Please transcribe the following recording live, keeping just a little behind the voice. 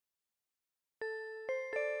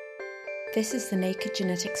This is the Naked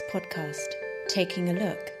Genetics podcast, taking a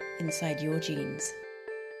look inside your genes.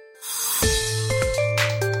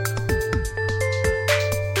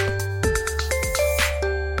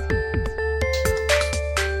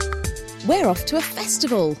 We're off to a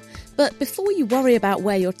festival. But before you worry about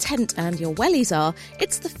where your tent and your wellies are,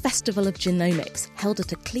 it's the Festival of Genomics, held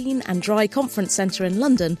at a clean and dry conference centre in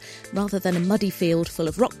London, rather than a muddy field full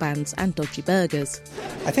of rock bands and dodgy burgers.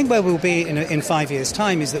 I think where we'll be in 5 years'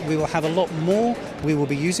 time is that we will have a lot more. We will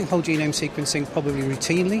be using whole genome sequencing probably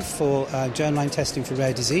routinely for germline testing for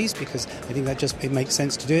rare disease, because I think it makes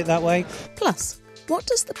sense to do it that way. Plus, what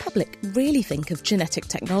does the public really think of genetic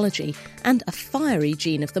technology and a fiery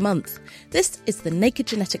gene of the month? This is the Naked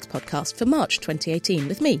Genetics podcast for March 2018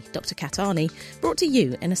 with me, Dr. Kat Arney, brought to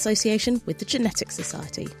you in association with the Genetics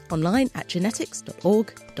Society, online at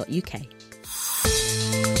genetics.org.uk.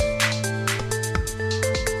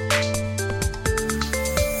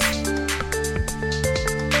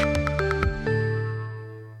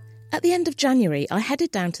 At the end of January, I headed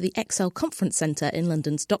down to the Excel Conference Centre in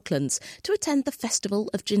London's Docklands to attend the Festival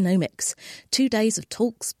of Genomics. 2 days of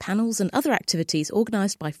talks, panels and other activities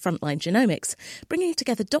organised by Frontline Genomics, bringing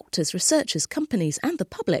together doctors, researchers, companies and the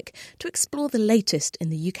public to explore the latest in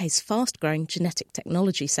the UK's fast-growing genetic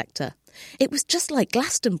technology sector. It was just like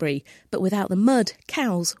Glastonbury, but without the mud,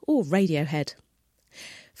 cows or Radiohead.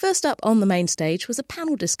 First up on the main stage was a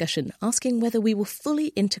panel discussion asking whether we will fully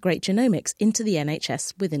integrate genomics into the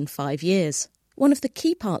NHS within 5 years. One of the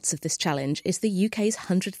key parts of this challenge is the UK's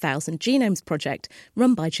 100,000 Genomes project,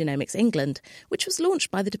 run by Genomics England, which was launched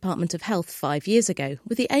by the Department of Health 5 years ago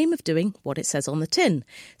with the aim of doing what it says on the tin,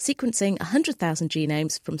 sequencing 100,000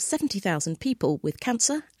 genomes from 70,000 people with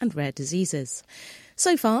cancer and rare diseases.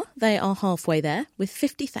 So far, they are halfway there, with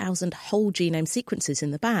 50,000 whole genome sequences in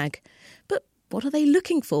the bag. But what are they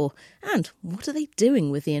looking for? And what are they doing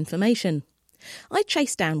with the information? I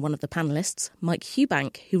chased down one of the panellists, Mike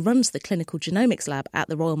Hubank, who runs the Clinical Genomics Lab at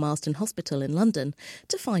the Royal Marsden Hospital in London,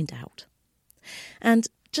 to find out. And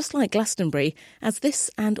just like Glastonbury, as this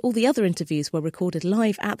and all the other interviews were recorded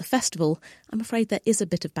live at the festival, I'm afraid there is a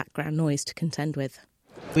bit of background noise to contend with.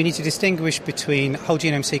 We need to distinguish between whole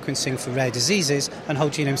genome sequencing for rare diseases and whole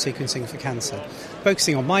genome sequencing for cancer.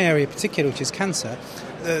 Focusing on my area in particular, which is cancer,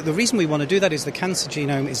 the reason we want to do that is the cancer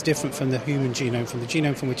genome is different from the human genome, from the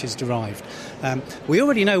genome from which it's derived. We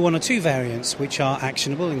already know one or two variants which are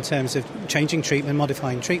actionable in terms of changing treatment,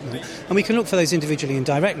 modifying treatment, and we can look for those individually and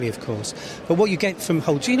directly, of course. But what you get from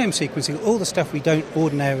whole genome sequencing, all the stuff we don't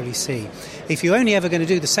ordinarily see. If you're only ever going to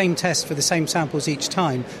do the same test for the same samples each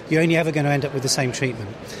time, you're only ever going to end up with the same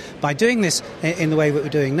treatment. By doing this in the way that we're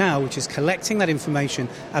doing now, which is collecting that information,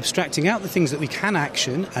 abstracting out the things that we can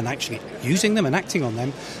action and actually using them and acting on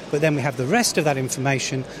them, but then we have the rest of that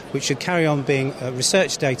information which should carry on being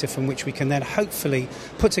research data from which we can then hopefully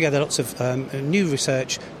put together lots of new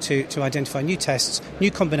research to identify new tests,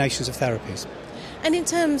 new combinations of therapies. And in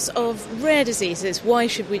terms of rare diseases, why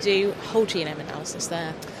should we do whole genome analysis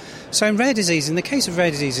there? So in rare disease, in the case of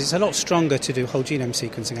rare disease, it's a lot stronger to do whole genome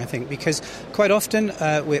sequencing, I think, because quite often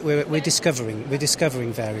we're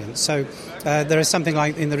discovering variants. So there is something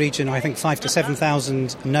like in the region, I think, 5,000 to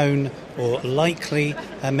 7,000 known or likely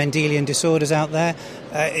Mendelian disorders out there.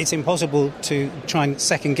 It's impossible to try and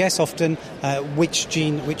second guess often which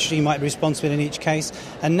gene might be responsible in each case.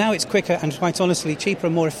 And now it's quicker and, quite honestly, cheaper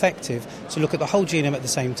and more effective to look at the whole genome at the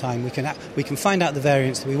same time. We can find out the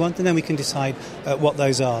variants that we want, and then we can decide what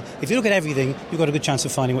those are. If you look at everything, you've got a good chance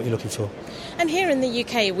of finding what you're looking for. And here in the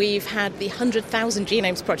UK, we've had the 100,000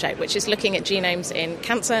 Genomes project, which is looking at genomes in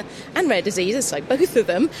cancer and rare diseases, so both of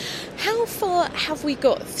them. How far have we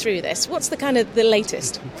got through this? What's the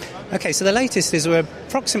latest? Okay, so the latest is we're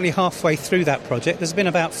approximately halfway through that project. There's been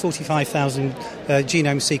about 45,000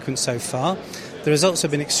 genomes sequenced so far. The results have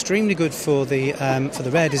been extremely good for the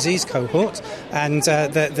rare disease cohort, and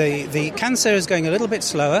the cancer is going a little bit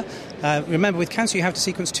slower. Remember, with cancer you have to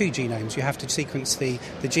sequence two genomes. You have to sequence the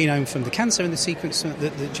genome from the cancer and the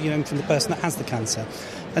genome from the person that has the cancer.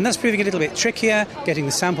 And that's proving a little bit trickier, getting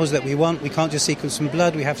the samples that we want. We can't just sequence some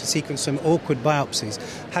blood, we have to sequence some awkward biopsies.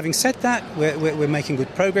 Having said that, we're making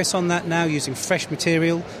good progress on that now, using fresh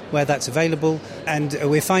material where that's available, and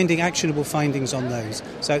we're finding actionable findings on those.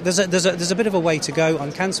 So there's a bit of a way to go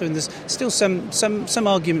on cancer, and there's still some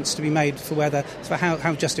arguments to be made for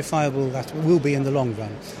how justifiable that will be in the long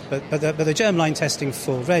run. But the germline testing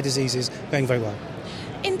for rare diseases is going very well.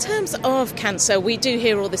 In terms of cancer, we do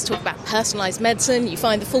hear all this talk about personalised medicine. You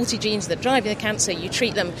find the faulty genes that are driving the cancer, you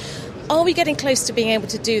treat them. Are we getting close to being able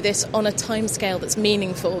to do this on a timescale that's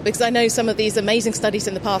meaningful? Because I know some of these amazing studies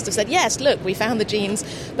in the past have said, yes, look, we found the genes,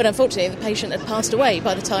 but unfortunately the patient had passed away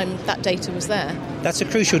by the time that data was there. That's a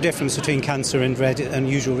crucial difference between cancer and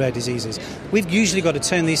usual rare diseases. We've usually got to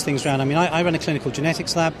turn these things around. I mean, I run a clinical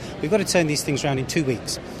genetics lab. We've got to turn these things around in 2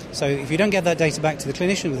 weeks. So if you don't get that data back to the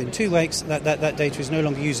clinician within 2 weeks, that data is no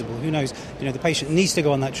longer usable. Who knows? The patient needs to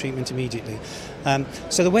go on that treatment immediately.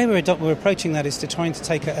 So the way we're approaching that is to trying to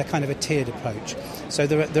take a kind of a tiered approach. So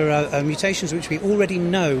there are mutations which we already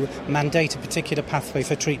know mandate a particular pathway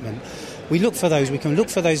for treatment. We look for those. We can look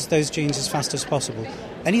for those genes as fast as possible.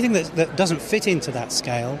 Anything that doesn't fit into that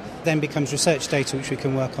scale then becomes research data which we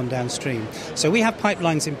can work on downstream. So we have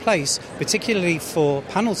pipelines in place, particularly for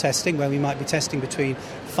panel testing, where we might be testing between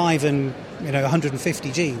 5 and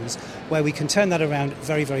 150 genes, where we can turn that around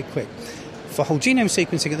very, very quick. For whole genome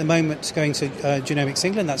sequencing at the moment, going to Genomics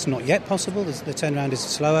England, that's not yet possible. The turnaround is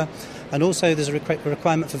slower. And also there's a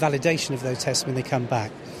requirement for validation of those tests when they come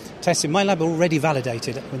back. Tests in my lab are already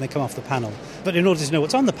validated when they come off the panel. But in order to know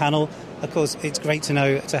what's on the panel, of course, it's great to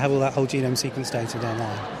have all that whole genome sequence data down the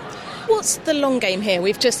line. What's the long game here?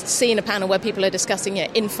 We've just seen a panel where people are discussing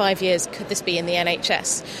it. In 5 years, could this be in the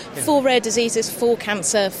NHS? Yeah. For rare diseases, for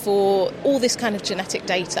cancer, for all this kind of genetic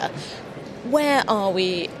data. Where are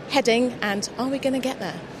we heading, and are we going to get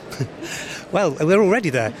there? Well, we're already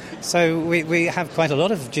there. So we have quite a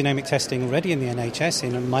lot of genomic testing already in the NHS.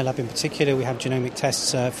 In my lab in particular, we have genomic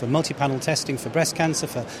tests for multi-panel testing for breast cancer,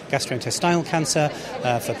 for gastrointestinal cancer,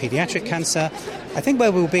 for paediatric cancer. I think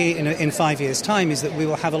where we'll be in 5 years' time is that we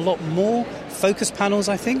will have a lot more focused panels,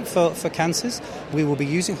 I think, for cancers. We will be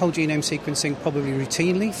using whole genome sequencing probably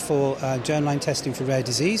routinely for germline testing for rare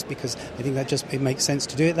disease, because I think it makes sense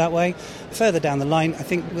to do it that way. Further down the line, I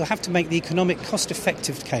think we'll have to make the economic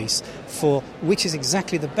cost-effective case for which is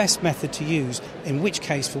exactly the best method to use in which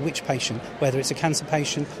case for which patient, whether it's a cancer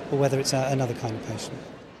patient or whether it's another kind of patient.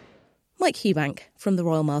 Mike Hubank from the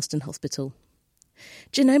Royal Marsden Hospital.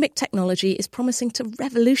 Genomic technology is promising to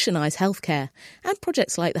revolutionise healthcare, and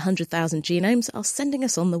projects like the 100,000 genomes are sending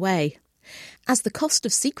us on the way. As the cost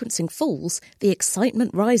of sequencing falls, the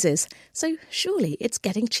excitement rises, so surely it's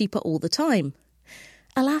getting cheaper all the time.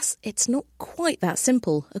 Alas, it's not quite that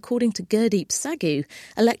simple, according to Gurdeep Sagoo,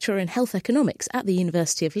 a lecturer in health economics at the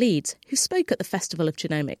University of Leeds, who spoke at the Festival of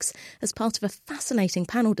Genomics as part of a fascinating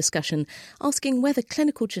panel discussion asking whether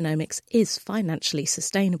clinical genomics is financially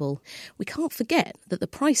sustainable. We can't forget that the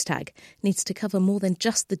price tag needs to cover more than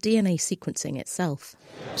just the DNA sequencing itself.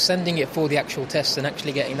 Sending it for the actual test and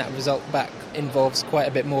actually getting that result back involves quite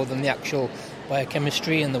a bit more than the actual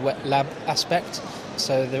biochemistry and the wet lab aspect.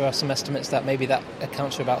 So there are some estimates that maybe that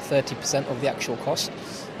accounts for about 30% of the actual cost.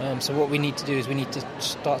 So what we need to do is we need to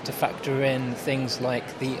start to factor in things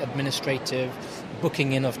like the administrative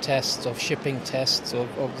booking in of tests, of shipping tests,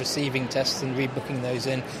 of receiving tests and rebooking those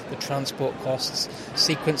in, the transport costs.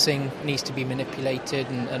 Sequencing needs to be manipulated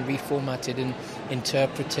and reformatted and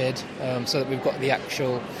interpreted so that we've got the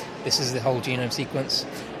actual, this is the whole genome sequence.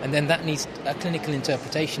 And then that needs a clinical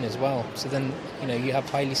interpretation as well. So then, you have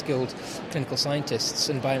highly skilled clinical scientists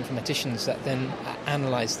and bioinformaticians that then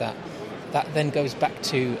analyse that. That then goes back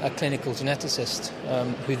to a clinical geneticist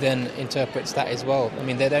who then interprets that as well. I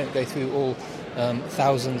mean, they don't go through all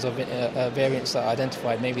thousands of variants that are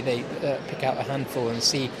identified. Maybe they pick out a handful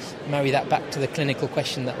and marry that back to the clinical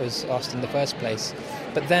question that was asked in the first place.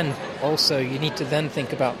 But then also you need to then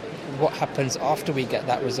think about what happens after we get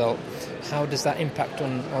that result. How does that impact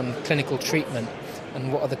on clinical treatment,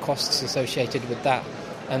 and what are the costs associated with that?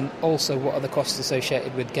 And also, what are the costs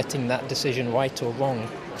associated with getting that decision right or wrong?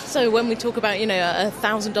 So when we talk about, a $1,000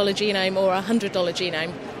 genome or a $100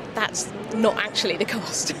 genome, that's not actually the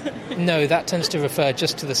cost. No, that tends to refer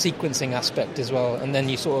just to the sequencing aspect as well, and then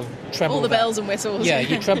you sort of treble all the bells and whistles. Yeah,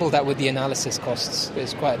 you treble that with the analysis costs.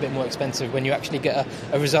 It's quite a bit more expensive when you actually get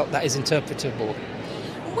a result that is interpretable.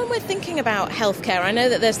 When we're thinking about healthcare, I know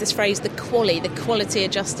that there's this phrase, the QALY, the Quality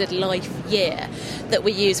Adjusted Life Year, that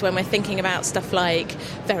we use when we're thinking about stuff like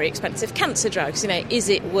very expensive cancer drugs. Is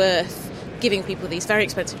it worth giving people these very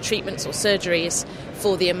expensive treatments or surgeries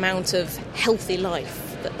for the amount of healthy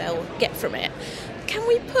life that they'll get from it? Can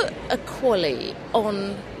we put a QALY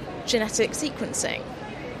on genetic sequencing?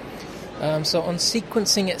 So on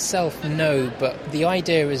sequencing itself, no, but the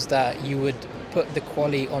idea is that you would put the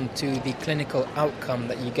QALY onto the clinical outcome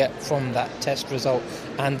that you get from that test result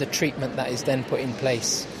and the treatment that is then put in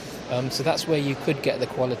place. So that's where you could get the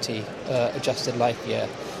quality adjusted life year.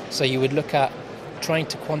 So you would look at trying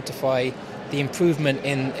to quantify the improvement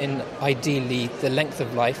in ideally the length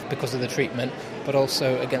of life because of the treatment, but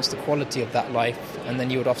also against the quality of that life, and then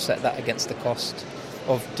you would offset that against the cost.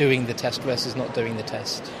 of doing the test versus not doing the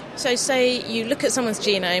test. So say you look at someone's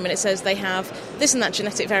genome and it says they have this and that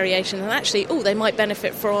genetic variation, and actually, they might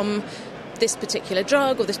benefit from this particular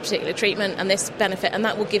drug or this particular treatment and this benefit, and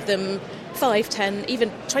that will give them 5, 10,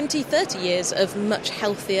 even 20, 30 years of much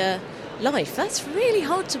healthier life. That's really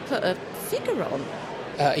hard to put a figure on.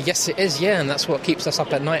 Yes, it is, and that's what keeps us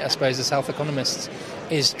up at night, I suppose, as health economists,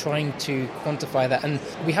 is trying to quantify that. And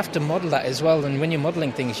we have to model that as well, and when you're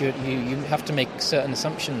modelling things, you have to make certain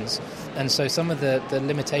assumptions. And so some of the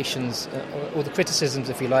limitations, or the criticisms,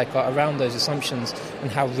 if you like, are around those assumptions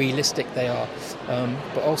and how realistic they are.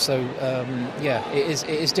 But also, it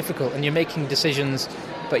is difficult, and you're making decisions,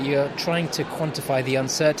 but you're trying to quantify the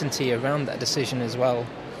uncertainty around that decision as well.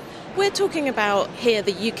 We're talking about here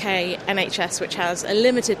the UK NHS, which has a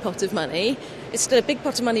limited pot of money. It's still a big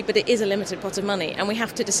pot of money, but it is a limited pot of money. And we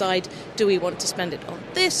have to decide, do we want to spend it on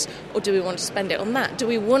this or do we want to spend it on that? Do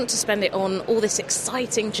we want to spend it on all this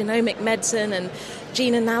exciting genomic medicine and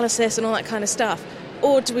gene analysis and all that kind of stuff?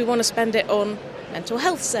 Or do we want to spend it on mental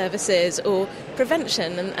health services or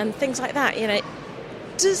prevention and things like that?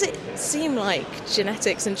 Does it seem like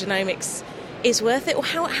genetics and genomics is worth it, or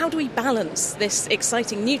how do we balance this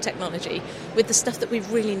exciting new technology with the stuff that we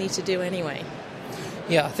really need to do anyway?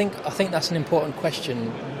 Yeah, I think that's an important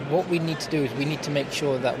question. What we need to do is we need to make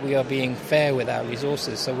sure that we are being fair with our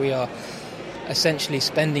resources, so we are essentially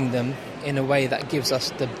spending them in a way that gives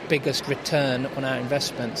us the biggest return on our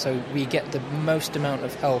investment, so we get the most amount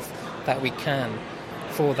of health that we can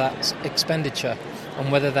for that expenditure.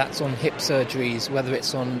 And whether that's on hip surgeries, whether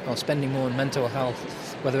it's on spending more on mental health,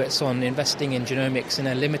 whether it's on investing in genomics in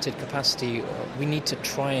a limited capacity, we need to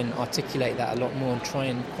try and articulate that a lot more and try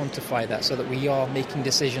and quantify that so that we are making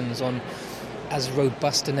decisions on as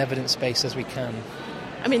robust an evidence base as we can.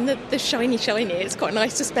 I mean, the shiny, it's quite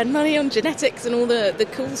nice to spend money on genetics and all the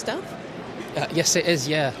cool stuff. Yes, it is.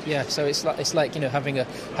 Yeah. So it's like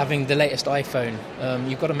having the latest iPhone.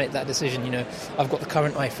 You've got to make that decision. I've got the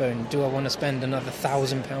current iPhone. Do I want to spend another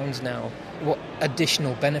 £1,000 now? What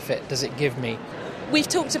additional benefit does it give me? We've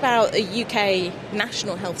talked about a UK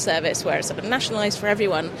national health service where it's sort of nationalised for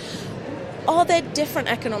everyone. Are there different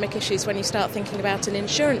economic issues when you start thinking about an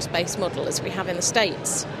insurance-based model as we have in the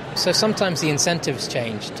States? So sometimes the incentives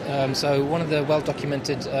changed. So one of the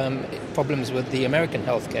well-documented problems with the American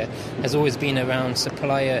healthcare has always been around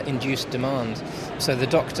supplier-induced demand. So the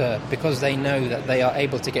doctor, because they know that they are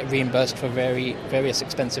able to get reimbursed for various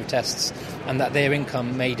expensive tests and that their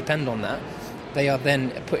income may depend on that, they are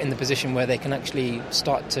then put in the position where they can actually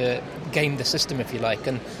start to game the system, if you like,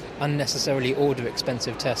 and unnecessarily order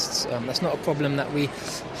expensive tests. That's not a problem that we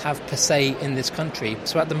have per se in this country.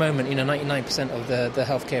 So at the moment, 99% of the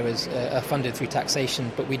healthcare is funded through taxation,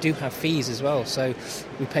 but we do have fees as well. So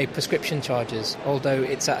we pay prescription charges, although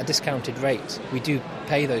it's at a discounted rate. We do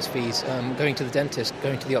pay those fees. Going to the dentist,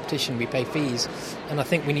 going to the optician, we pay fees. And I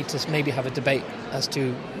think we need to maybe have a debate as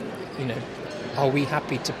to, are we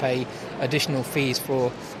happy to pay additional fees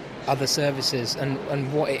for other services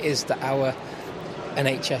and what it is that our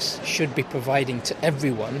NHS should be providing to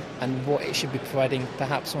everyone and what it should be providing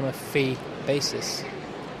perhaps on a fee basis.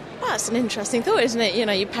 Well, that's an interesting thought, isn't it?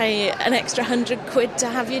 You pay an extra £100 to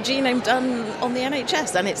have your genome done on the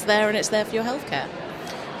NHS and it's there for your healthcare.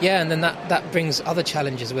 Yeah, and then that brings other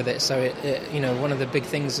challenges with it. So, one of the big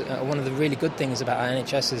things, one of the really good things about our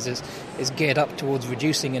NHS is geared up towards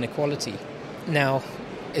reducing inequality. Now,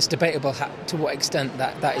 it's debatable to what extent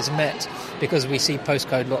that is met, because we see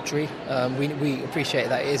postcode lottery. We appreciate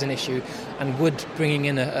that it is an issue, and would bringing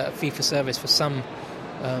in a fee-for-service for some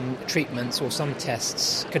treatments or some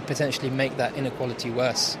tests could potentially make that inequality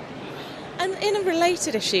worse. And in a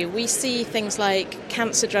related issue, we see things like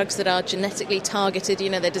cancer drugs that are genetically targeted.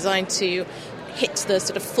 They're designed to hit the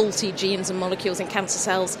sort of faulty genes and molecules in cancer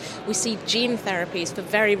cells. We see gene therapies for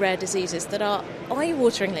very rare diseases that are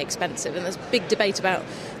eye-wateringly expensive, and there's big debate about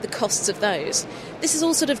the costs of those. This is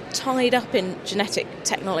all sort of tied up in genetic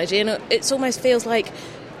technology, and it almost feels like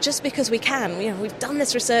just because we can, we've done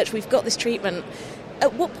this research, we've got this treatment,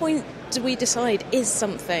 at what point do we decide, is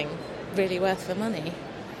something really worth the money?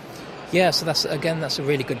 Yeah, so that's a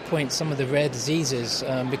really good point. Some of the rare diseases,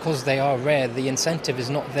 because they are rare, the incentive is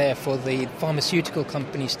not there for the pharmaceutical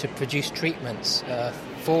companies to produce treatments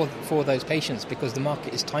for those patients, because the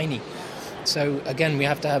market is tiny. So again, we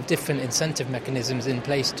have to have different incentive mechanisms in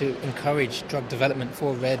place to encourage drug development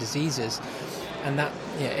for rare diseases, and that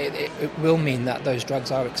it will mean that those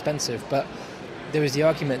drugs are expensive. But there is the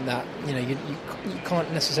argument that you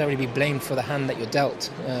can't necessarily be blamed for the hand that you're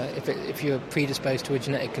dealt. If you're predisposed to a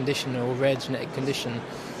genetic condition or a rare genetic condition,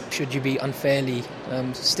 should you be unfairly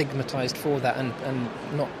stigmatised for that and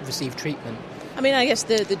not receive treatment? I mean, I guess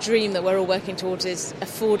the dream that we're all working towards is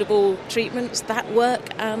affordable treatments that work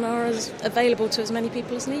and are available to as many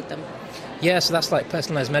people as need them. Yeah, so that's like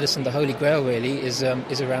personalised medicine. The holy grail really is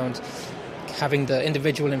around having the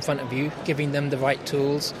individual in front of you, giving them the right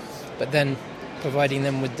tools, but then providing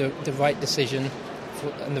them with the right decision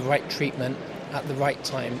and the right treatment at the right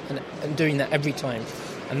time, and doing that every time.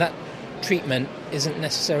 And that treatment isn't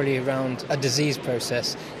necessarily around a disease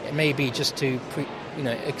process. It may be just to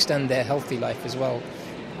extend their healthy life as well.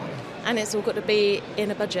 And it's all got to be in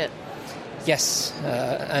a budget. Yes,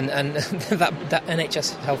 and that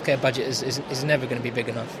NHS healthcare budget is never going to be big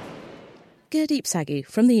enough. Gurdeep Sagoo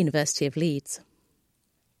from the University of Leeds.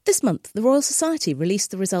 This month, the Royal Society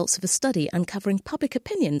released the results of a study uncovering public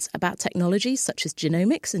opinions about technologies such as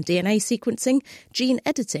genomics and DNA sequencing, gene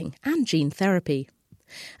editing and gene therapy.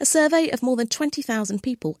 A survey of more than 20,000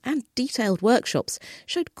 people and detailed workshops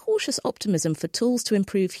showed cautious optimism for tools to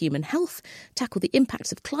improve human health, tackle the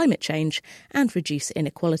impacts of climate change and reduce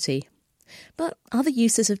inequality. But other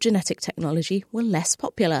uses of genetic technology were less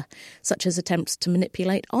popular, such as attempts to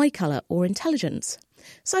manipulate eye colour or intelligence.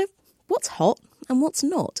 So, what's hot and what's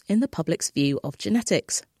not in the public's view of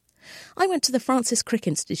genetics? I went to the Francis Crick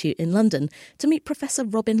Institute in London to meet Professor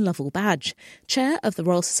Robin Lovell-Badge, Chair of the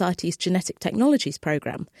Royal Society's Genetic Technologies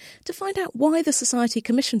programme, to find out why the Society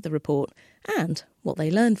commissioned the report and what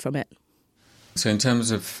they learned from it. So in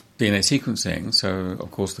terms of DNA sequencing, so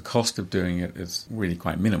of course the cost of doing it is really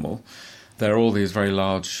quite minimal. There are all these very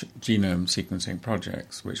large genome sequencing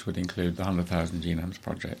projects, which would include the 100,000 Genomes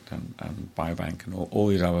Project and Biobank and all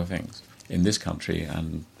these other things in this country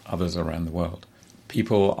and others around the world.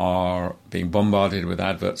 People are being bombarded with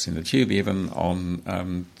adverts in the tube, even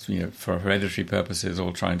on, for hereditary purposes,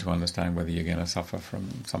 or trying to understand whether you're going to suffer from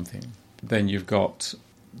something. Then you've got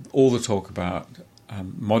all the talk about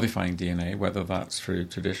modifying DNA, whether that's through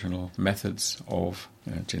traditional methods of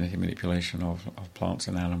genetic manipulation of plants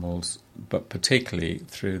and animals, but particularly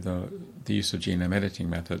through the use of genome editing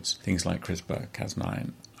methods, things like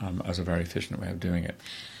CRISPR-Cas9, as a very efficient way of doing it.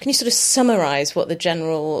 Can you sort of summarise what the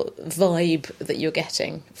general vibe that you're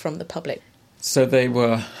getting from the public? So they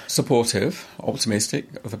were supportive, optimistic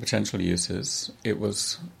of the potential uses. It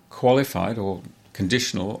was qualified or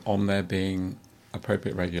conditional on there being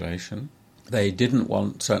appropriate regulation. They didn't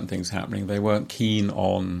want certain things happening. They weren't keen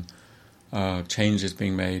on changes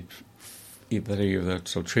being made, either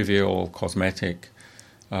sort of trivial or cosmetic.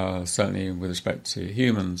 Certainly with respect to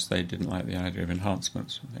humans, they didn't like the idea of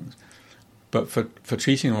enhancements and things. But for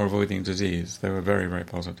treating or avoiding disease, they were very, very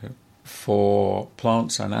positive. For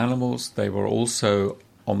plants and animals, they were also,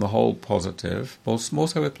 on the whole, positive. Well, more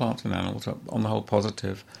so with plants and animals, on the whole,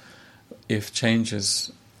 positive if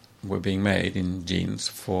changes were being made in genes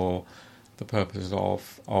for the purposes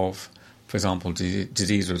of for example,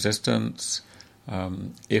 disease resistance,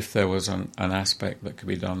 if there was an aspect that could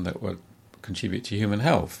be done that would contribute to human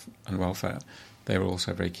health and welfare. They were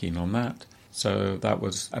also very keen on that. So that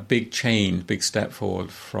was a big change, big step forward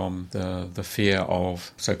from the fear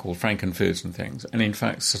of so-called frankenfoods and things. And in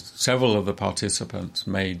fact, several of the participants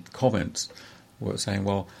made comments were saying,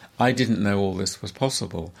 well, I didn't know all this was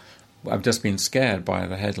possible. I've just been scared by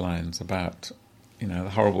the headlines about the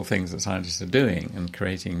horrible things that scientists are doing and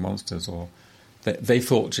creating monsters, or they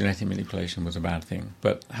thought genetic manipulation was a bad thing.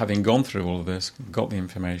 But having gone through all of this, got the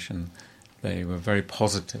information, they were very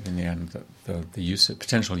positive in the end that the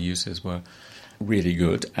potential uses were really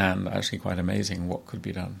good and actually quite amazing what could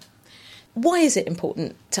be done. Why is it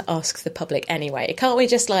important to ask the public anyway? Can't we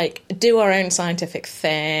just do our own scientific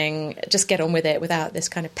thing, just get on with it without this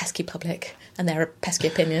kind of pesky public and their pesky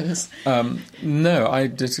opinions? No, I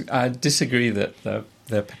disagree that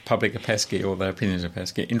the public are pesky or their opinions are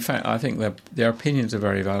pesky. In fact, I think their opinions are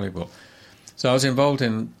very valuable. So I was involved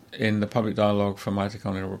in the public dialogue for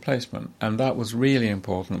mitochondrial replacement, and that was really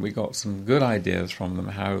important. We got some good ideas from them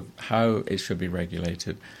how it should be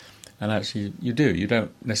regulated. And actually, you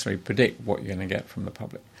don't necessarily predict what you're going to get from the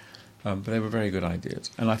public. But they were very good ideas.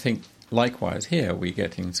 And I think, likewise, here we're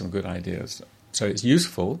getting some good ideas. So it's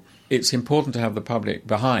useful. It's important to have the public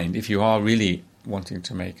behind if you are really wanting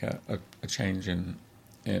to make a change in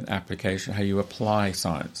application, how you apply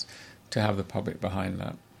science, to have the public behind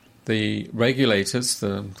that. The regulators,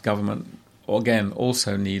 the government, again,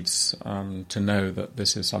 also needs to know that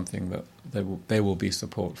this is something that there will be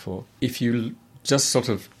support for. If you just sort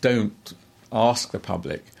of don't ask the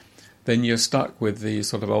public, then you're stuck with these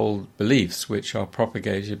sort of old beliefs which are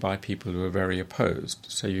propagated by people who are very opposed.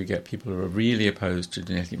 So you get people who are really opposed to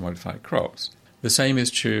genetically modified crops. The same is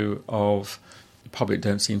true of the public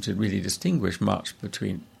don't seem to really distinguish much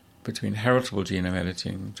between heritable genome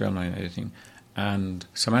editing, germline editing, and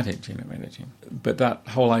somatic genome editing. But that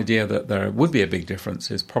whole idea that there would be a big difference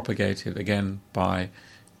is propagated, again, by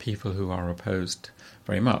people who are opposed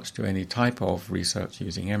very much to any type of research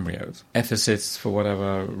using embryos. Ethicists, for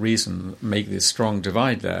whatever reason, make this strong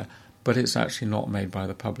divide there, but it's actually not made by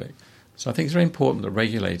the public. So I think it's very important that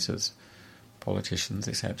regulators, politicians,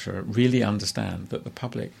 etc., really understand that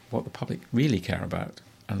what the public really care about,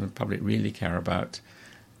 and the public really care about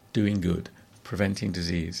doing good, preventing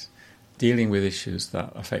disease, dealing with issues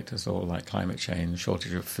that affect us all, like climate change,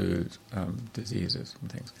 shortage of food, diseases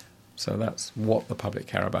and things. So that's what the public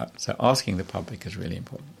care about. So asking the public is really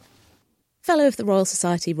important. Fellow of the Royal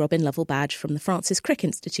Society Robin Lovell Badge from the Francis Crick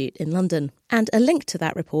Institute in London. And a link to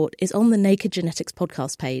that report is on the Naked Genetics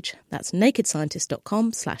podcast page. That's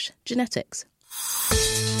nakedscientist.com/genetics.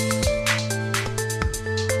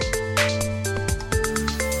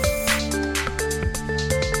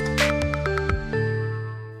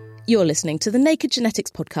 You're listening to the Naked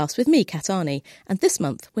Genetics podcast with me, Kat Arney, and this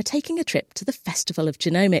month we're taking a trip to the Festival of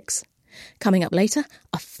Genomics. Coming up later,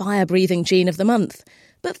 a fire-breathing gene of the month.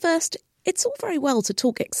 But first, it's all very well to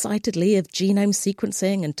talk excitedly of genome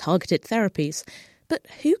sequencing and targeted therapies, but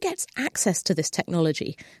who gets access to this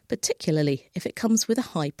technology, particularly if it comes with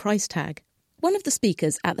a high price tag? One of the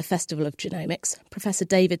speakers at the Festival of Genomics, Professor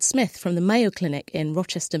David Smith from the Mayo Clinic in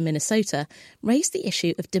Rochester, Minnesota, raised the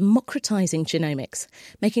issue of democratising genomics,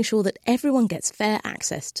 making sure that everyone gets fair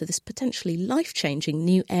access to this potentially life-changing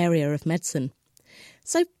new area of medicine.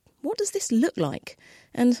 So, what does this look like?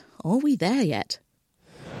 And are we there yet?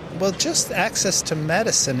 Well, just access to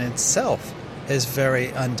medicine itself is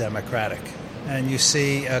very undemocratic. And you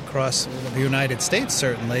see across the United States,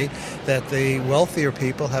 certainly, that the wealthier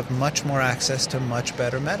people have much more access to much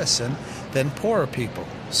better medicine than poorer people.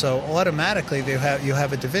 So automatically you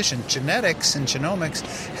have a division. Genetics and genomics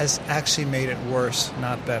has actually made it worse,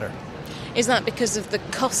 not better. Is that because of the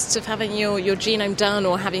costs of having your genome done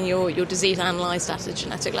or having your disease analysed at a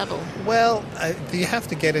genetic level? Well, you have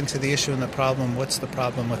to get into the issue and the problem. What's the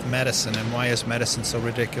problem with medicine, and why is medicine so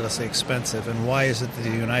ridiculously expensive? And why is it that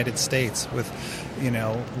the United States, with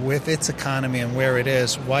its economy and where it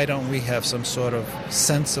is, why don't we have some sort of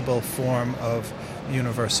sensible form of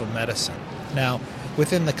universal medicine? Now,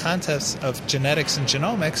 within the context of genetics and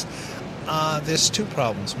genomics, there's two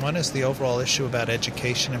problems. One is the overall issue about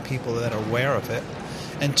education and people that are aware of it.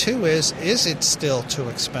 And two is it still too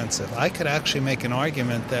expensive? I could actually make an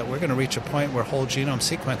argument that we're going to reach a point where whole genome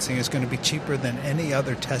sequencing is going to be cheaper than any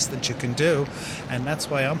other test that you can do. And that's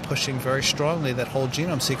why I'm pushing very strongly that whole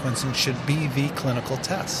genome sequencing should be the clinical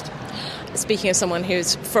test. Speaking of someone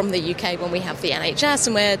who's from the UK, when we have the NHS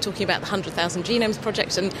and we're talking about the 100,000 Genomes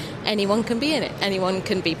Project, and anyone can be in it, anyone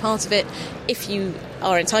can be part of it. If you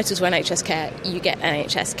are entitled to NHS care, you get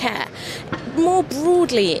NHS care. More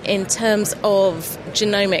broadly, in terms of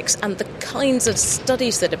genomics and the kinds of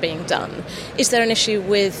studies that are being done, is there an issue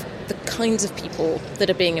with the kinds of people that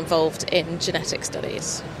are being involved in genetic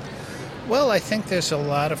studies? Well, I think there's a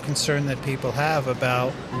lot of concern that people have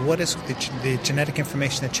about what is the genetic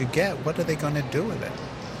information that you get. What are they going to do with it?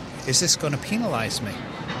 Is this going to penalize me?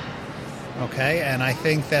 Okay, and I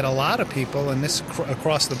think that a lot of people, and this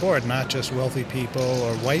across the board, not just wealthy people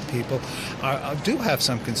or white people, do have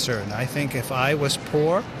some concern. I think if I was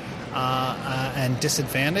poor and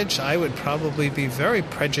disadvantaged, I would probably be very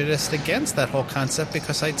prejudiced against that whole concept,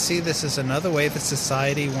 because I'd see this as another way that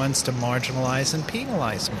society wants to marginalize and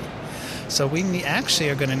penalize me. So we actually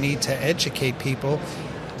are going to need to educate people,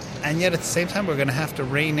 and yet at the same time we're going to have to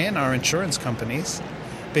rein in our insurance companies,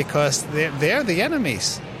 because they're the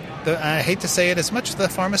enemies. I hate to say it as much, the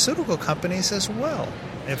pharmaceutical companies as well.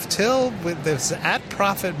 If till with this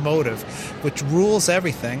at-profit motive, which rules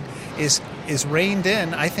everything, is reined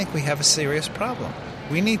in, I think we have a serious problem.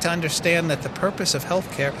 We need to understand that the purpose of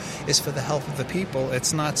healthcare is for the health of the people.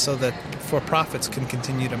 It's not so that for-profits can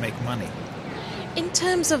continue to make money. In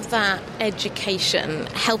terms of that education,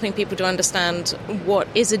 helping people to understand what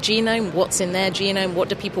is a genome, what's in their genome, what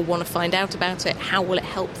do people want to find out about it, how will it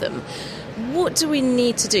help them, what do we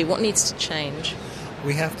need to do? What needs to change?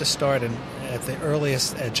 We have to start at the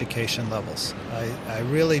earliest education levels. I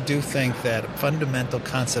really do think that fundamental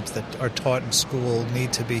concepts that are taught in school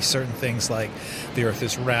need to be certain things like the Earth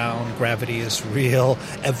is round, gravity is real,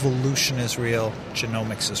 evolution is real,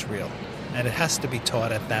 genomics is real. And it has to be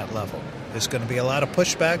taught at that level. There's going to be a lot of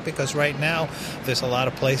pushback, because right now there's a lot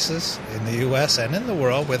of places in the U.S. and in the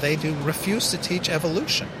world where they do refuse to teach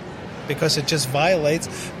evolution because it just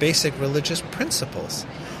violates basic religious principles.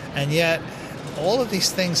 And yet all of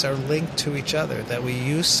these things are linked to each other, that we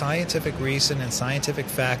use scientific reason and scientific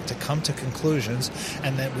fact to come to conclusions,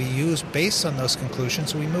 and that we use, based on those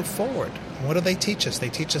conclusions, we move forward. What do they teach us? They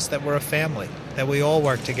teach us that we're a family, that we all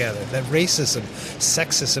work together, that racism,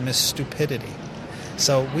 sexism is stupidity.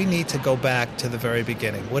 So we need to go back to the very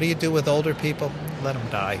beginning. What do you do with older people? Let them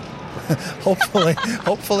die. hopefully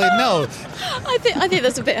no. I think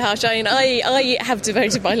that's a bit harsh. I mean, I have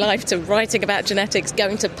devoted my life to writing about genetics,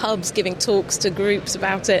 going to pubs, giving talks to groups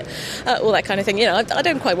about it, all that kind of thing. You know, I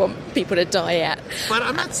don't quite want people to die yet. But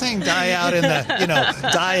I'm not saying die out in the,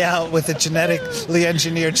 die out with a genetically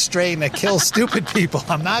engineered strain that kills stupid people.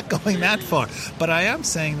 I'm not going that far. But I am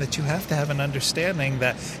saying that you have to have an understanding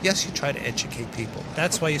that, yes, you try to educate people.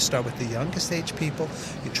 That's why you start with the youngest age people.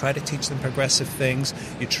 You try to teach them progressive things.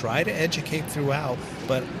 You try to educate throughout,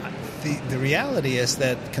 but the reality is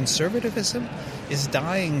that conservatism is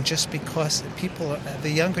dying just because the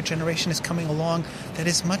younger generation is coming along that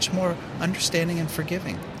is much more understanding and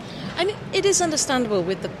forgiving. And it is understandable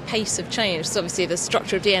with the pace of change. So obviously the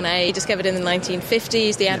structure of DNA discovered in the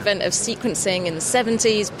 1950s, the advent of sequencing in the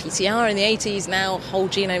 70s, PCR in the 80s, now whole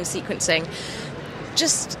genome sequencing.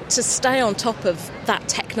 Just to stay on top of that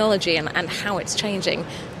technology and how it's changing,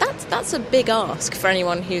 that's a big ask for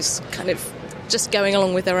anyone who's kind of just going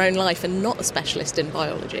along with their own life and not a specialist in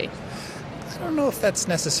biology. I don't know if that's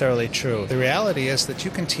necessarily true. The reality is that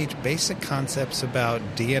you can teach basic concepts about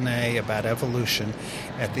DNA, about evolution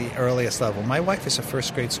at the earliest level. My wife is a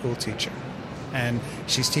first grade school teacher, and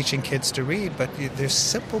she's teaching kids to read, but there's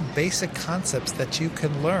simple basic concepts that you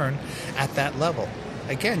can learn at that level.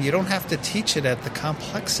 Again, you don't have to teach it at the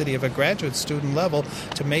complexity of a graduate student level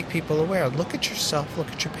to make people aware. Look at yourself,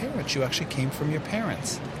 look at your parents. You actually came from your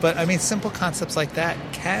parents. But, I mean, simple concepts like that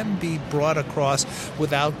can be brought across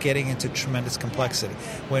without getting into tremendous complexity.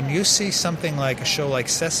 When you see something like a show like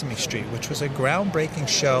Sesame Street, which was a groundbreaking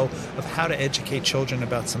show of how to educate children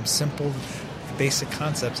about some simple basic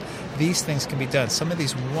concepts, these things can be done. Some of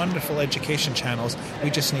these wonderful education channels, we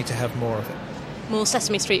just need to have more of it. More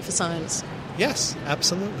Sesame Street for science. Yes,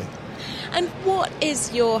 absolutely. And what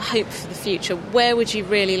is your hope for the future? Where would you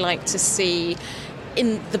really like to see,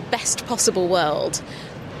 in the best possible world,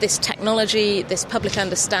 this technology, this public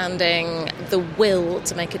understanding, the will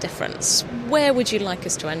to make a difference? Where would you like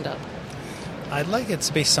us to end up? I'd like it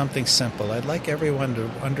to be something simple. I'd like everyone to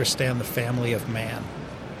understand the family of man.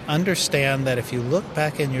 Understand that if you look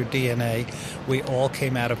back in your DNA, we all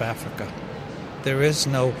came out of Africa. There is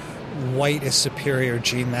no white is superior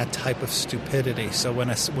gene, that type of stupidity. So when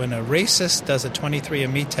a racist does a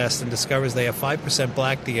 23andMe test and discovers they have 5%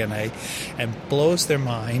 black DNA and blows their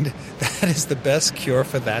mind, that is the best cure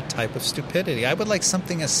for that type of stupidity. I would like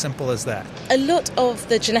something as simple as that. A lot of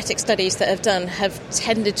the genetic studies that have done have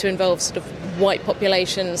tended to involve sort of white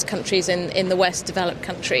populations, countries in the West, developed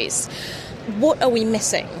countries. What are we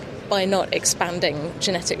missing by not expanding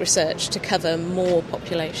genetic research to cover more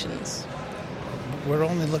populations? We're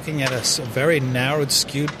only looking at a very narrowed,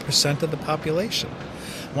 skewed percent of the population.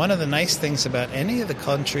 One of the nice things about any of the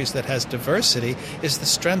countries that has diversity is the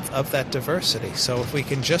strength of that diversity. So if we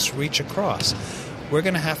can just reach across, we're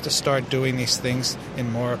going to have to start doing these things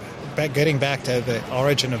in more, getting back to the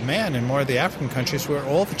origin of man in more of the African countries where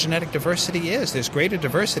all the genetic diversity is. There's greater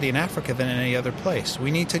diversity in Africa than in any other place. We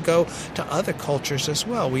need to go to other cultures as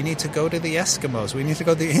well. We need to go to the Eskimos. We need to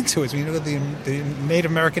go to the Inuits. We need to go to the Native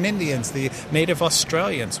American Indians, the Native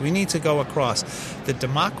Australians. We need to go across. The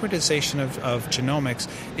democratization of genomics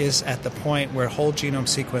is at the point where whole genome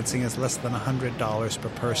sequencing is less than $100 per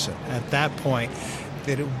person. At that point,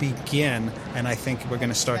 that it will begin, and I think we're going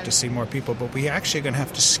to start to see more people, but we actually are going to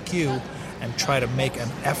have to skew and try to make an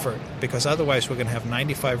effort, because otherwise we're going to have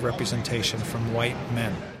 95% representation from white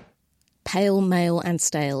men. Pale, male and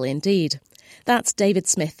stale indeed. That's David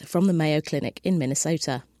Smith from the Mayo Clinic in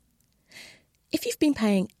Minnesota. If you've been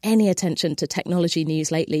paying any attention to technology news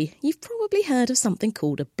lately, you've probably heard of something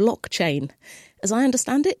called a blockchain. As I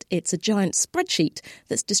understand it, it's a giant spreadsheet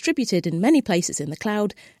that's distributed in many places in the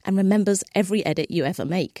cloud and remembers every edit you ever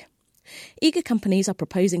make. Eager companies are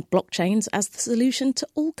proposing blockchains as the solution to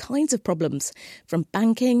all kinds of problems, from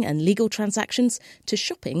banking and legal transactions to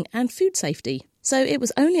shopping and food safety. So it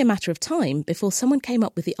was only a matter of time before someone came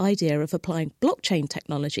up with the idea of applying blockchain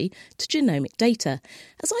technology to genomic data,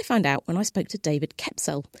 as I found out when I spoke to David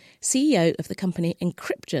Kepsell, CEO of the company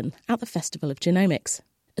Encrypgen at the Festival of Genomics.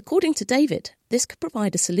 According to David, this could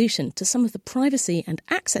provide a solution to some of the privacy and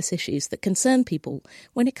access issues that concern people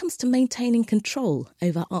when it comes to maintaining control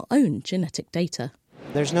over our own genetic data.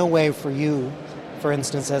 There's no way for you, for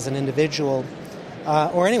instance, as an individual,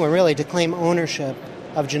 or anyone really, to claim ownership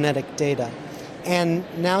of genetic data. And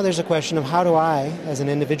now there's a question of how do I, as an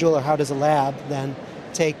individual, or how does a lab then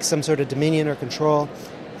take some sort of dominion or control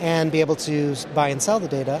and be able to buy and sell the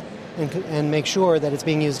data and make sure that it's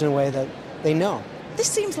being used in a way that they know. This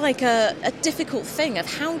seems like a difficult thing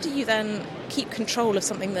of how do you then keep control of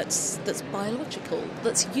something that's biological,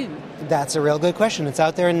 that's you? That's a real good question. It's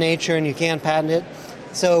out there in nature and you can't patent it.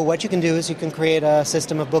 So what you can do is you can create a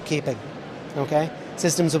system of bookkeeping, okay?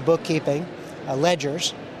 Systems of bookkeeping,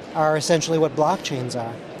 ledgers, are essentially what blockchains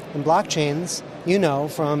are. And blockchains, you know,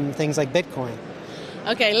 from things like Bitcoin.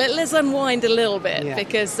 Okay, let's unwind a little bit, Yeah.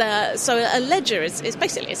 because so a ledger is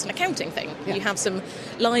basically it's an accounting thing. Yeah. You have some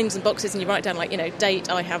lines and boxes and you write down, like,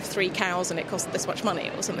 date, I have 3 cows and it cost this much money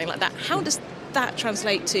or something like that. How does that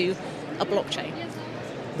translate to a blockchain?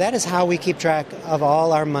 That is how we keep track of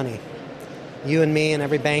all our money. You and me and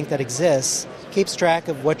every bank that exists keeps track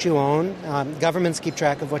of what you own. Governments keep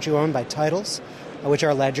track of what you own by titles, which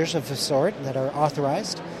are ledgers of a sort that are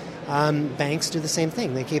authorized. Banks do the same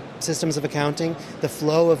thing. They keep systems of accounting, the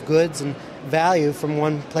flow of goods and value from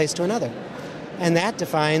one place to another. And that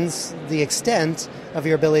defines the extent of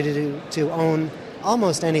your ability to own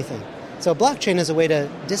almost anything. So blockchain is a way to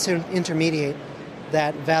disintermediate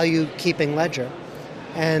that value-keeping ledger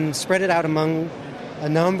and spread it out among a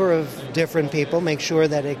number of different people, make sure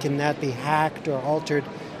that it cannot be hacked or altered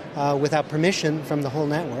without permission from the whole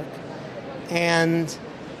network. And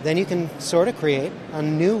then you can sort of create a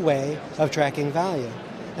new way of tracking value.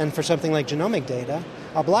 And for something like genomic data,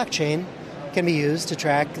 a blockchain can be used to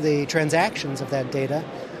track the transactions of that data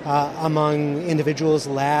among individuals,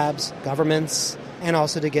 labs, governments, and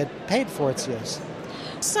also to get paid for its use.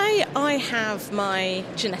 Say I have my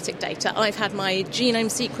genetic data, I've had my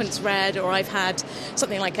genome sequence read, or I've had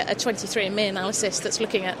something like a 23andMe analysis that's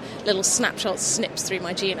looking at little snapshots, snips through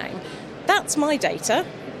my genome. That's my data,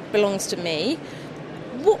 belongs to me.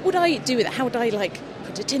 What would I do with it? How would I,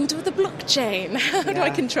 put it into the blockchain? How do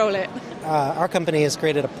I control it? Our company has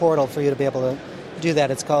created a portal for you to be able to do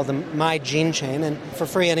that. It's called the My Gene Chain, and for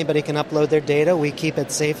free anybody can upload their data. We keep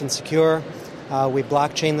it safe and secure. We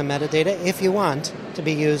blockchain the metadata if you want to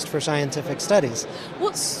be used for scientific studies.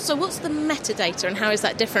 What's the metadata, and how is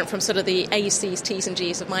that different from sort of the ACs, Ts and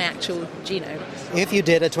Gs of my actual genome? If you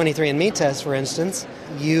did a 23andMe test, for instance,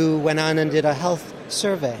 you went on and did a health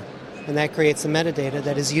survey, and that creates the metadata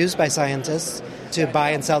that is used by scientists to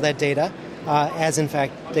buy and sell that data, as in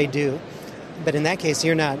fact they do. But in that case,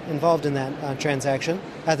 you're not involved in that transaction,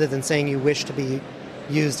 other than saying you wish to be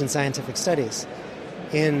used in scientific studies.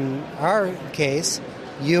 In our case,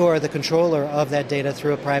 you are the controller of that data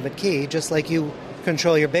through a private key, just like you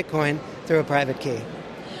control your Bitcoin through a private key.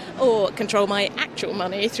 Or control my actual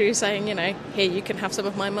money through saying, here you can have some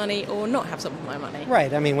of my money or not have some of my money.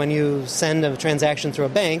 Right. I mean, when you send a transaction through a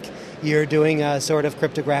bank, you're doing a sort of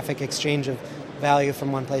cryptographic exchange of value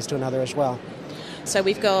from one place to another as well. So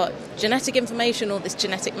we've got genetic information, or this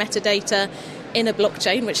genetic metadata, in a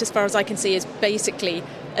blockchain, which as far as I can see is basically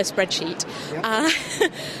a spreadsheet.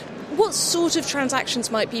 Yep. What sort of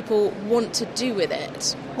transactions might people want to do with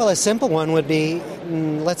it? Well, a simple one would be,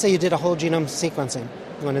 let's say you did a whole genome sequencing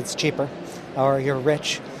when it's cheaper, or you're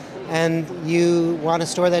rich, and you want to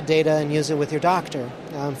store that data and use it with your doctor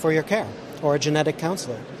for your care, or a genetic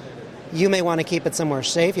counselor. You may want to keep it somewhere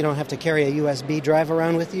safe. You don't have to carry a USB drive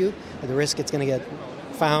around with you, or the risk it's going to get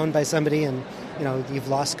found by somebody and you've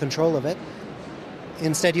lost control of it.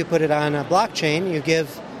 Instead, you put it on a blockchain. You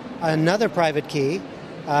give another private key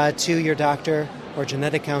to your doctor or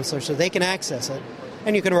genetic counselor so they can access it,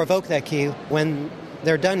 and you can revoke that key when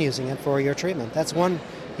they're done using it for your treatment. That's one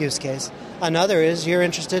use case. Another is you're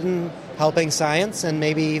interested in helping science and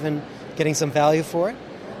maybe even getting some value for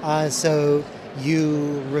it. So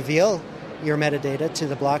you reveal your metadata to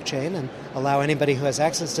the blockchain and allow anybody who has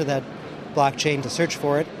access to that blockchain to search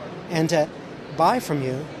for it and to buy from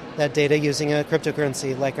you that data using a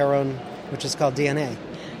cryptocurrency like our own, which is called DNA.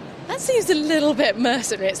 That seems a little bit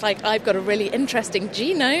mercenary. It's like, I've got a really interesting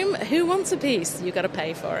genome. Who wants a piece? You've got to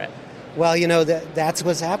pay for it. Well, that's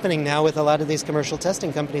what's happening now with a lot of these commercial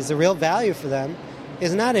testing companies. The real value for them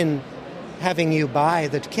is not in having you buy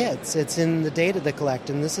the kits. It's in the data they collect,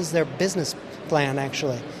 and this is their business plan,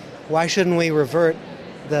 actually. Why shouldn't we revert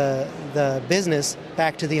the business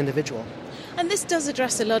back to the individual? And this does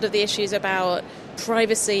address a lot of the issues about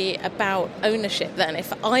privacy, about ownership then.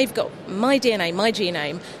 If I've got my DNA, my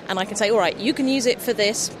genome, and I can say, all right, you can use it for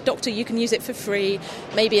this, doctor, you can use it for free,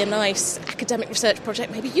 maybe a nice academic research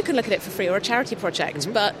project, maybe you can look at it for free, or a charity project,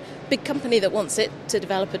 Mm-hmm. But big company that wants it to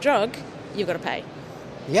develop a drug, you've got to pay.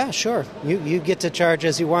 Yeah, sure. You get to charge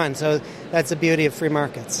as you want, so that's the beauty of free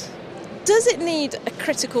markets. Does it need a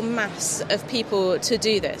critical mass of people to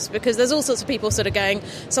do this? Because there's all sorts of people sort of going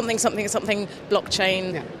something,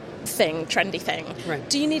 blockchain thing, trendy thing. Right.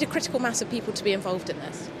 Do you need a critical mass of people to be involved in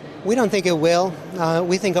this? We don't think it will.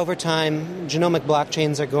 We think over time genomic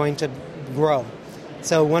blockchains are going to grow.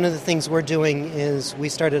 So one of the things we're doing is we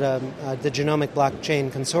started the Genomic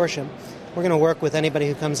Blockchain Consortium. We're going to work with anybody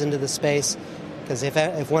who comes into the space, because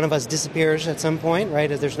if one of us disappears at some point, right,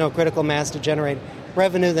 if there's no critical mass to generate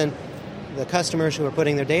revenue, then the customers who are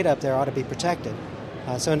putting their data up there ought to be protected.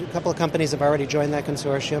 So a couple of companies have already joined that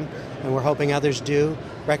consortium, and we're hoping others do,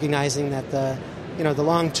 recognizing that the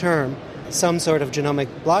long term, some sort of genomic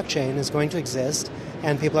blockchain is going to exist,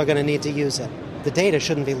 and people are going to need to use it. The data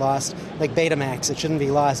shouldn't be lost, like Betamax. It shouldn't be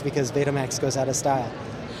lost because Betamax goes out of style.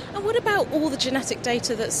 And what about all the genetic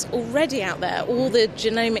data that's already out there, all the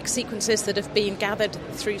genomic sequences that have been gathered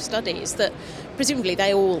through studies that presumably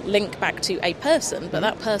they all link back to a person, but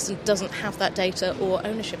that person doesn't have that data or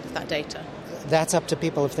ownership of that data? That's up to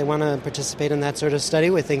people if they want to participate in that sort of study.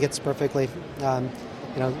 We think it's perfectly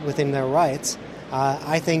within their rights.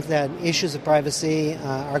 I think that issues of privacy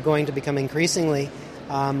are going to become increasingly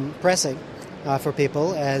pressing for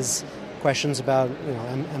people as questions about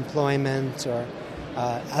employment or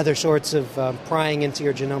other sorts of prying into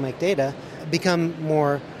your genomic data become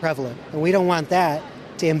more prevalent. And we don't want that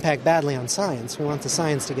to impact badly on science. We want the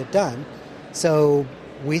science to get done. So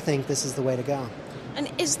we think this is the way to go. And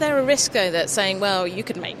is there a risk, though, that saying, well, you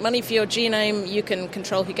can make money for your genome, you can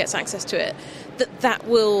control who gets access to it, that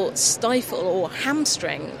will stifle or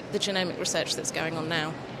hamstring the genomic research that's going on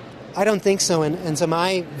now? I don't think so. And so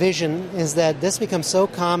my vision is that this becomes so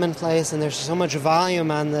commonplace and there's so much volume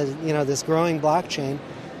on this growing blockchain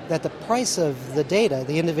that the price of the data,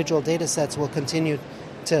 the individual data sets, will continue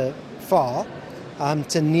to fall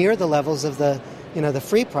to near the levels of the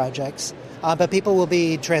free projects. But people will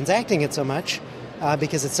be transacting it so much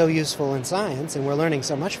because it's so useful in science and we're learning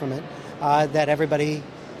so much from it that everybody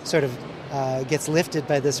sort of gets lifted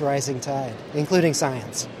by this rising tide, including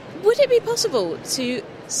science. Would it be possible to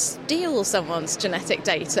steal someone's genetic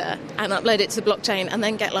data and upload it to the blockchain and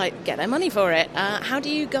then get their money for it? How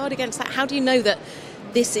do you guard against that? How do you know that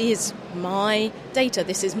this is my data,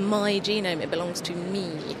 this is my genome, it belongs to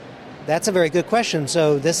me? That's a very good question.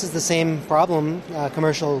 So this is the same problem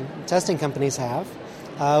commercial testing companies have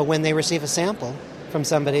when they receive a sample from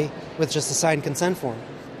somebody with just a signed consent form.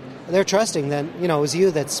 They're trusting that, it was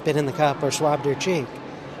you that spit in the cup or swabbed your cheek,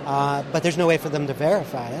 but there's no way for them to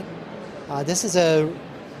verify it. This is a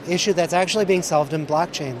issue that's actually being solved in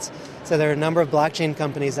blockchains. So there are a number of blockchain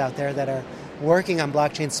companies out there that are working on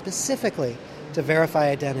blockchains specifically to verify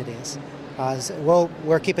identities. So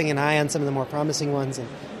we're keeping an eye on some of the more promising ones and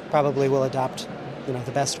probably will adopt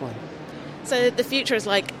the best one. So the future is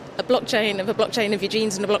like a blockchain of your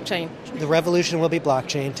genes and a blockchain. The revolution will be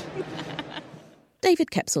blockchained. David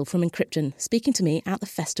Kepsell from Encryption speaking to me at the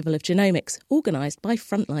Festival of Genomics, organised by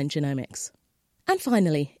Frontline Genomics. And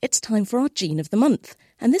finally, it's time for our Gene of the Month,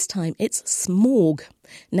 and this time it's Smaug,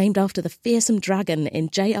 named after the fearsome dragon in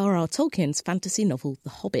J.R.R. Tolkien's fantasy novel The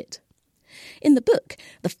Hobbit. In the book,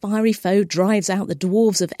 the fiery foe drives out the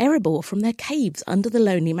dwarves of Erebor from their caves under the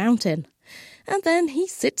Lonely Mountain. And then he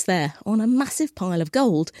sits there on a massive pile of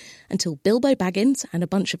gold until Bilbo Baggins and a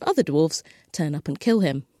bunch of other dwarves turn up and kill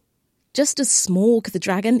him. Just as Smaug the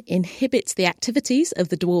dragon inhibits the activities of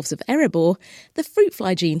the dwarves of Erebor, the fruit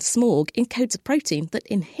fly gene Smaug encodes a protein that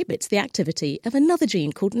inhibits the activity of another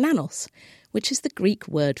gene called nanos, which is the Greek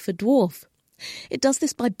word for dwarf. It does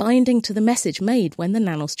this by binding to the message made when the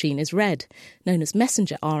nanos gene is read, known as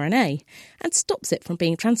messenger RNA, and stops it from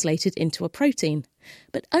being translated into a protein,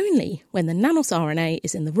 but only when the nanos RNA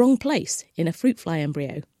is in the wrong place in a fruit fly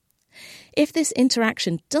embryo. If this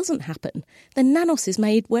interaction doesn't happen, then nanos is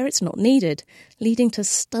made where it's not needed, leading to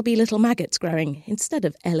stubby little maggots growing instead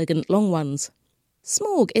of elegant long ones.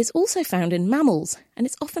 Smaug is also found in mammals, and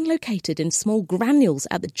it's often located in small granules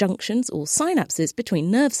at the junctions or synapses between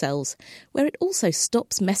nerve cells, where it also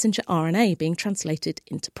stops messenger RNA being translated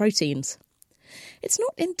into proteins. It's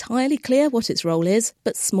not entirely clear what its role is,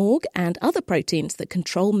 but Smaug and other proteins that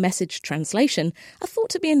control message translation are thought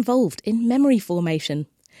to be involved in memory formation.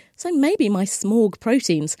 So maybe my Smaug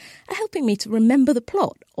proteins are helping me to remember the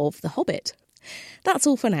plot of The Hobbit. That's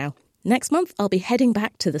all for now. Next month, I'll be heading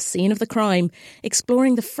back to the scene of the crime,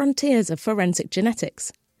 exploring the frontiers of forensic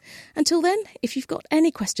genetics. Until then, if you've got any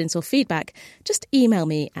questions or feedback, just email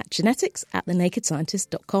me at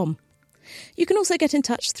genetics@thenakedscientist.com. You can also get in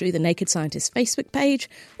touch through the Naked Scientist Facebook page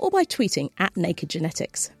or by tweeting at Naked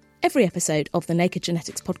Genetics. Every episode of the Naked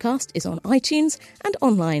Genetics podcast is on iTunes and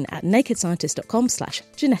online at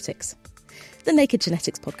nakedscientist.com/genetics. The Naked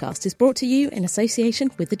Genetics podcast is brought to you in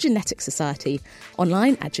association with the Genetics Society,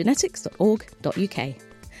 online at genetics.org.uk.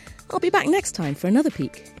 I'll be back next time for another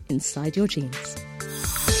peek inside your genes.